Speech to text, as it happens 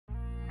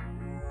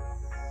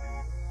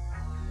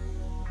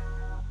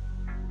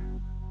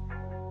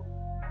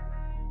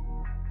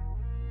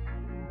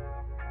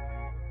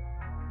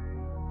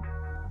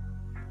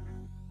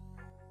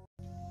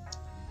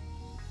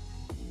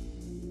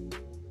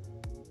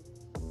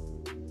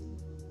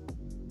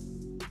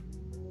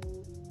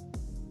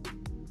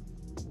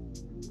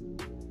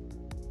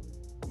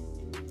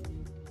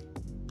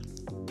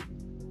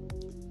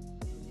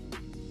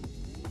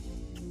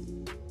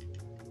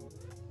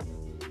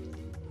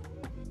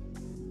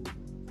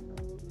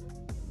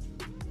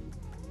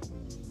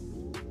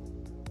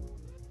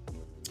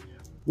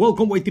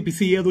Welcome,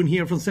 Ytpc. Edwin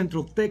here from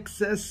Central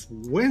Texas.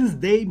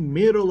 Wednesday,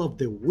 middle of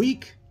the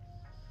week.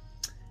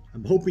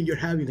 I'm hoping you're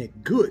having a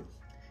good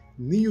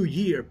New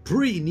Year,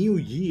 pre-New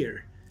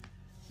Year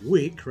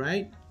week,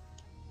 right?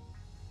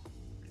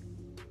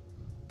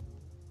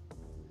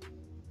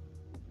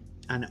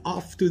 And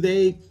off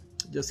today.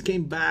 Just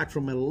came back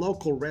from a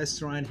local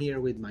restaurant here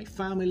with my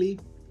family.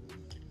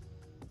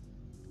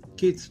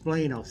 Kids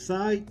playing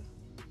outside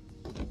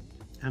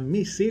and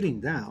me sitting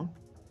down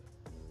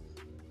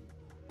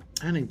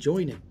and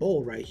enjoying a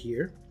bowl right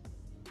here,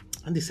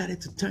 and decided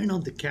to turn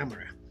on the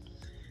camera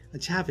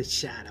and have a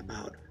chat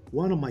about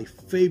one of my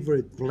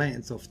favorite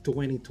blends of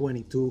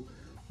 2022,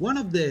 one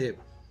of the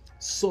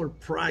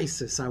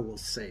surprises, I will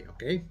say.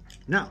 Okay,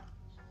 now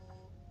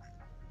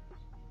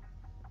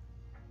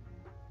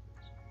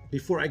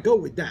before I go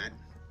with that,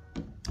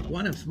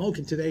 what I'm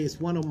smoking today is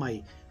one of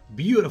my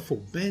beautiful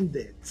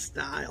blended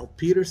style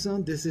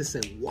Peterson. This is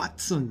a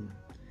Watson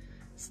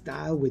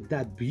style with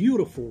that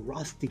beautiful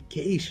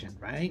rustication,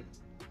 right?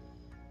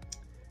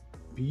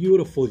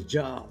 Beautiful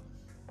job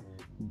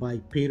by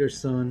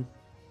Peterson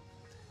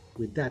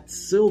with that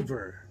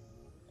silver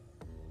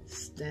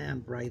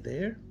stamp right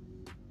there.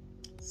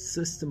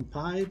 System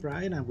pipe,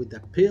 right? And with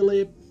the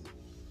Philip,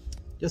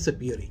 just a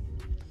beauty.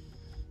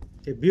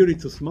 A beauty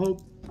to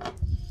smoke.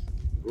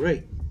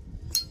 Great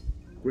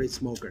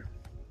smoker.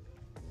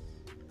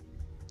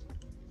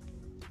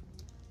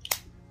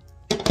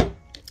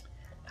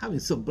 Having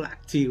some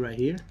black tea right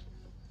here.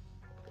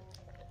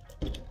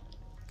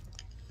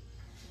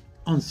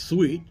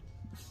 Unsweet.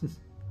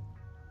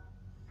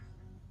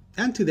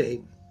 And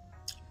today,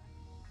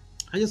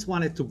 I just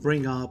wanted to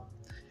bring up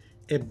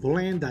a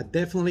blend that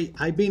definitely,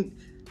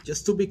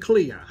 just to be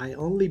clear, I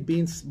only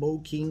been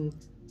smoking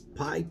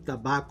pipe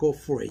tobacco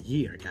for a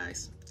year,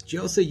 guys.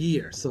 Just a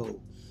year. So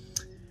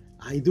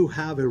I do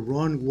have a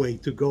runway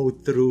to go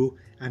through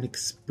and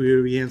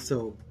experience.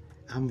 So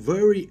I'm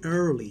very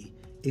early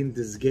in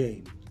this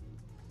game.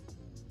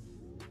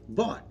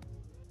 But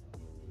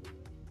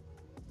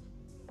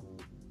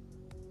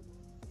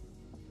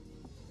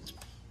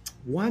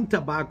one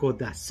tobacco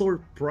that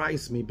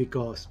surprised me,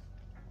 because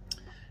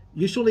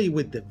usually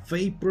with the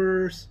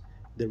vapors,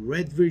 the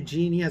red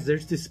Virginias,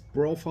 there's this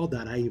profile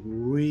that I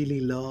really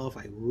love,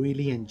 I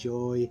really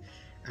enjoy,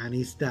 and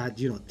it's that,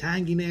 you know,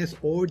 tanginess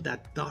or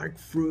that dark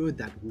fruit,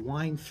 that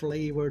wine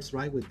flavors,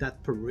 right, with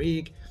that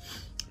Perique.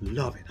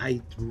 Love it.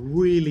 I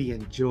really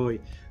enjoy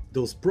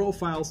those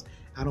profiles.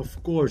 And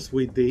of course,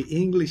 with the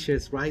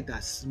Englishes, right,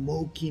 that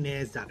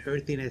smokiness, that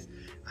earthiness,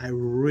 I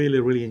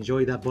really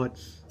enjoy that.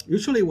 But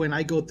usually when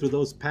I go through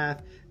those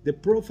paths, the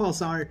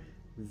profiles are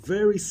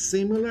very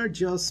similar,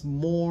 just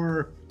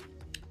more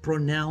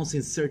pronounced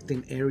in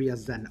certain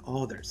areas than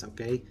others,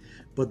 okay?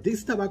 But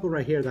this tobacco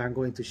right here that I'm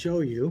going to show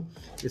you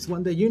is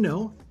one that you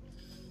know,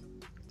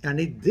 and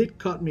it did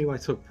cut me by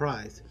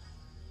surprise,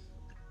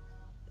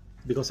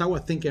 because I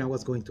was thinking I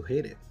was going to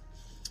hate it.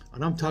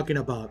 And I'm talking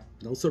about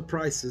no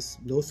surprises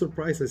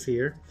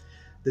here.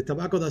 The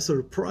tobacco that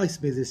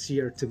surprised me this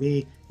year, to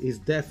me, is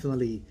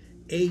definitely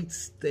 8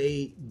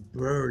 State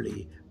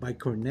Burley by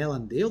Cornell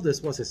and Dale.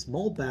 This was a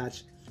small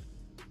batch,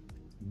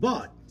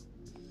 but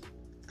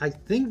I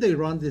think they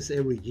run this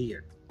every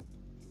year.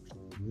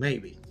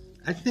 Maybe.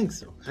 I think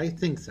so.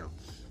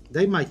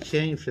 They might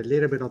change a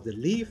little bit of the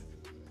leaf,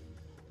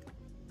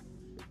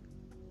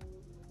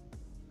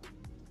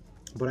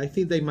 but I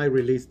think they might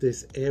release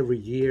this every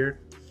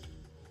year.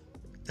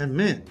 And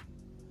man,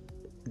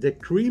 the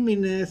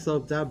creaminess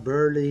of that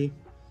burley,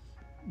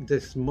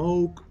 the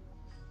smoke,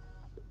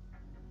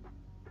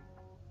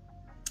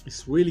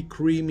 it's really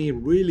creamy,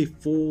 really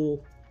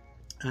full,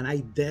 and I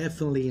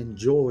definitely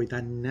enjoy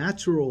that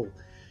natural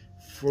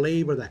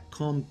flavor that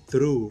comes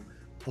through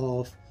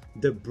of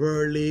the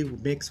burley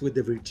mixed with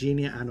the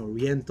Virginia and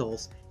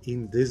Orientals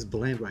in this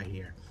blend right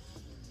here.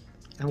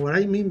 And what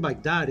I mean by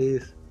that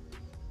is,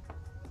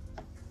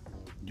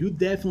 you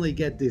definitely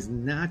get this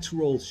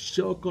natural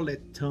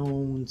chocolate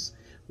tones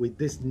with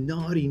this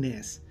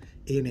nuttiness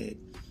in it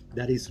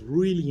that is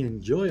really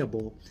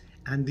enjoyable.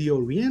 And the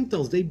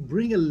Orientals, they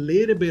bring a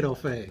little bit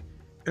of a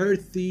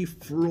earthy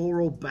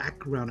floral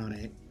background on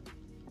it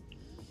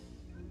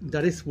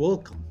that is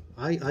welcome.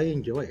 I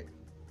enjoy it.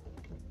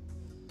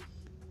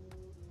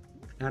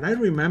 And I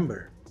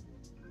remember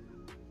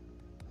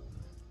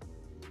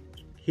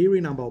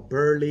hearing about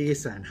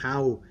burleys and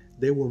how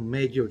they will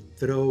make your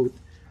throat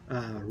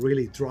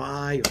really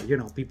dry, or, you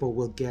know, people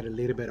will get a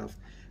little bit of.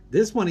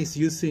 This one is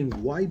using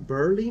white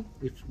burley,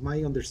 if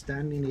my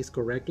understanding is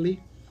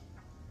correctly,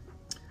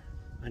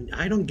 and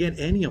I don't get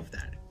any of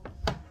that.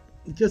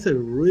 It's just a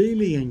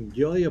really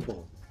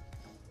enjoyable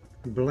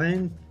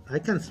blend. I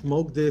can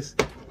smoke this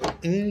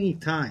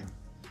anytime,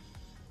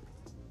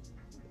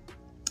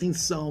 in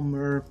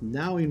summer,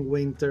 now in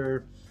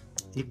winter.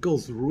 It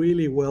goes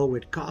really well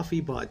with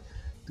coffee, but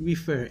to be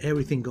fair,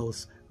 everything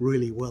goes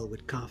really well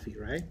with coffee,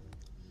 right?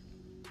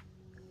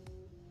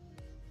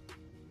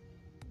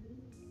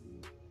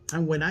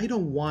 And when I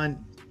don't want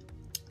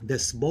the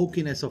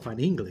smokiness of an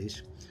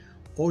English,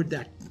 or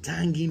that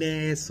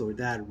tanginess or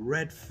that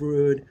red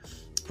fruit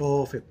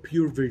of a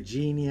pure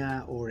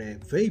Virginia or a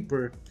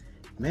vapor.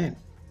 Man,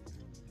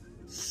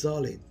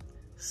 solid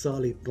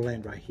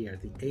blend right here.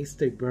 The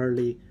Estate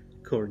Barley,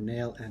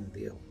 Cornell, and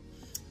Dill.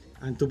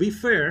 And to be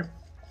fair,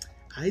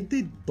 I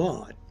did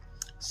bought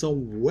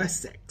some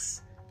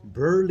Wessex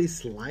Burley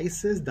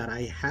slices that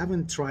I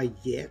haven't tried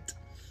yet,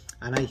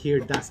 and I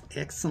hear that's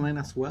excellent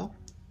as well.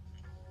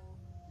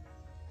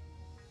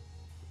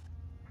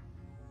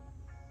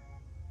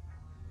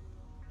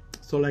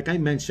 So like I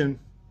mentioned,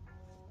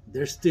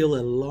 there's still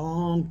a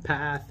long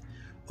path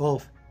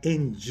of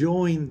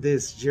enjoying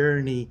this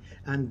journey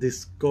and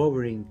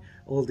discovering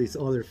all these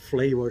other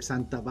flavors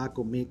and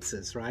tobacco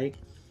mixes, right?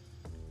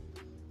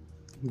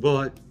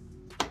 But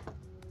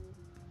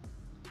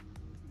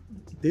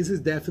this is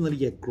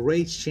definitely a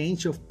great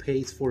change of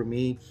pace for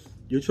me.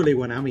 Usually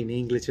when I'm in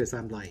English,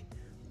 I'm like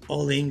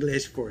all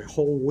English for a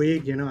whole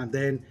week, you know, and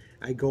then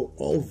I go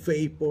all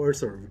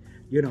vapors or,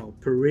 you know,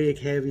 Perique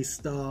heavy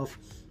stuff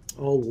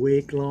all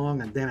week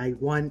long, and then I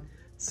want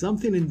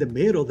something in the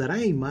middle that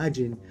I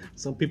imagine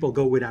some people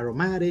go with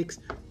aromatics.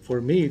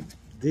 For me,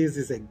 this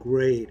is a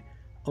great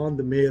on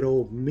the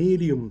middle,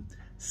 medium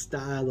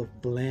style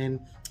of blend.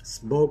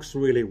 Smokes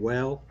really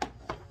well,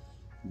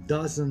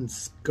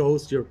 doesn't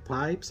ghost your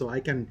pipe, so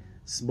I can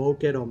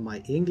smoke it on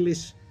my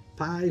English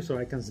pipes or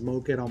I can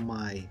smoke it on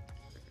my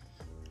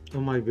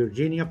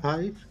Virginia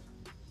pipe.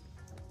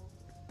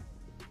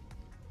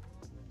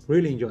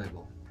 Really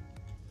enjoyable.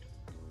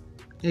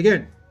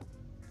 Again,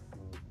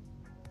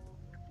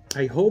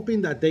 I'm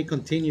hoping that they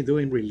continue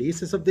doing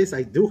releases of this.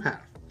 I do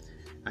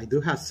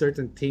have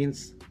certain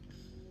tints,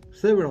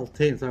 several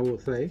tints I will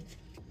say,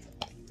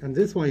 and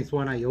this one is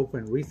one I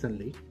opened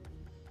recently.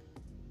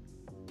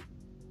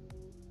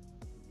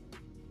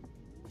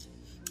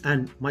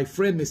 And my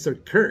friend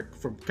Mr. Kirk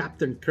from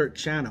Captain Kirk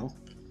channel,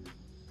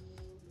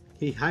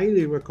 he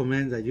highly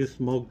recommends that you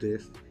smoke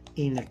this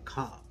in a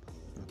cup,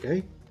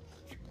 okay?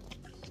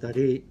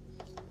 That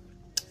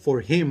for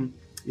him,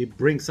 it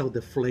brings out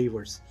the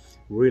flavors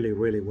really,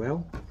 really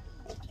well.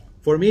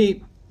 For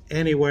me,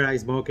 anywhere I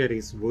smoke it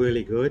is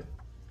really good.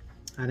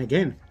 And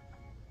again,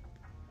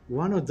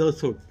 one of those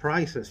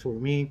surprises for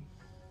me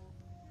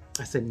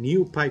as a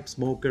new pipe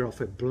smoker of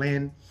a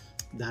blend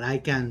that I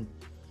can,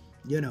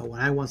 you know, when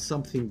I want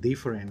something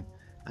different,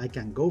 I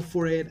can go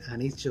for it,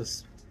 and it's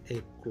just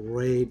a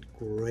great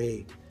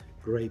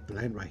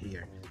blend right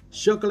here.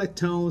 Chocolate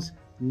tones,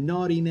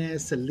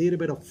 nuttiness, a little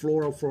bit of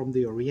floral from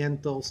the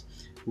Orientals.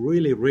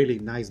 Really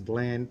nice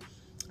blend,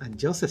 and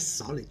just a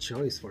solid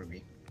choice for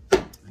me.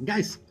 And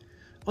guys,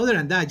 other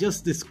than that,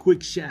 just this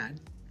quick chat.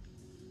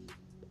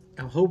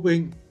 I'm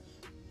hoping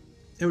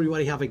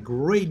everybody have a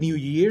great new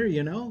year,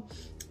 you know.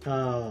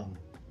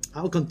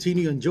 I'll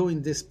continue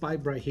enjoying this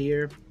pipe right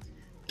here.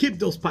 Keep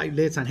those pipe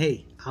lids, and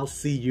hey, I'll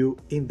see you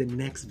in the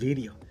next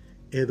video.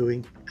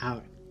 Edwin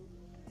out.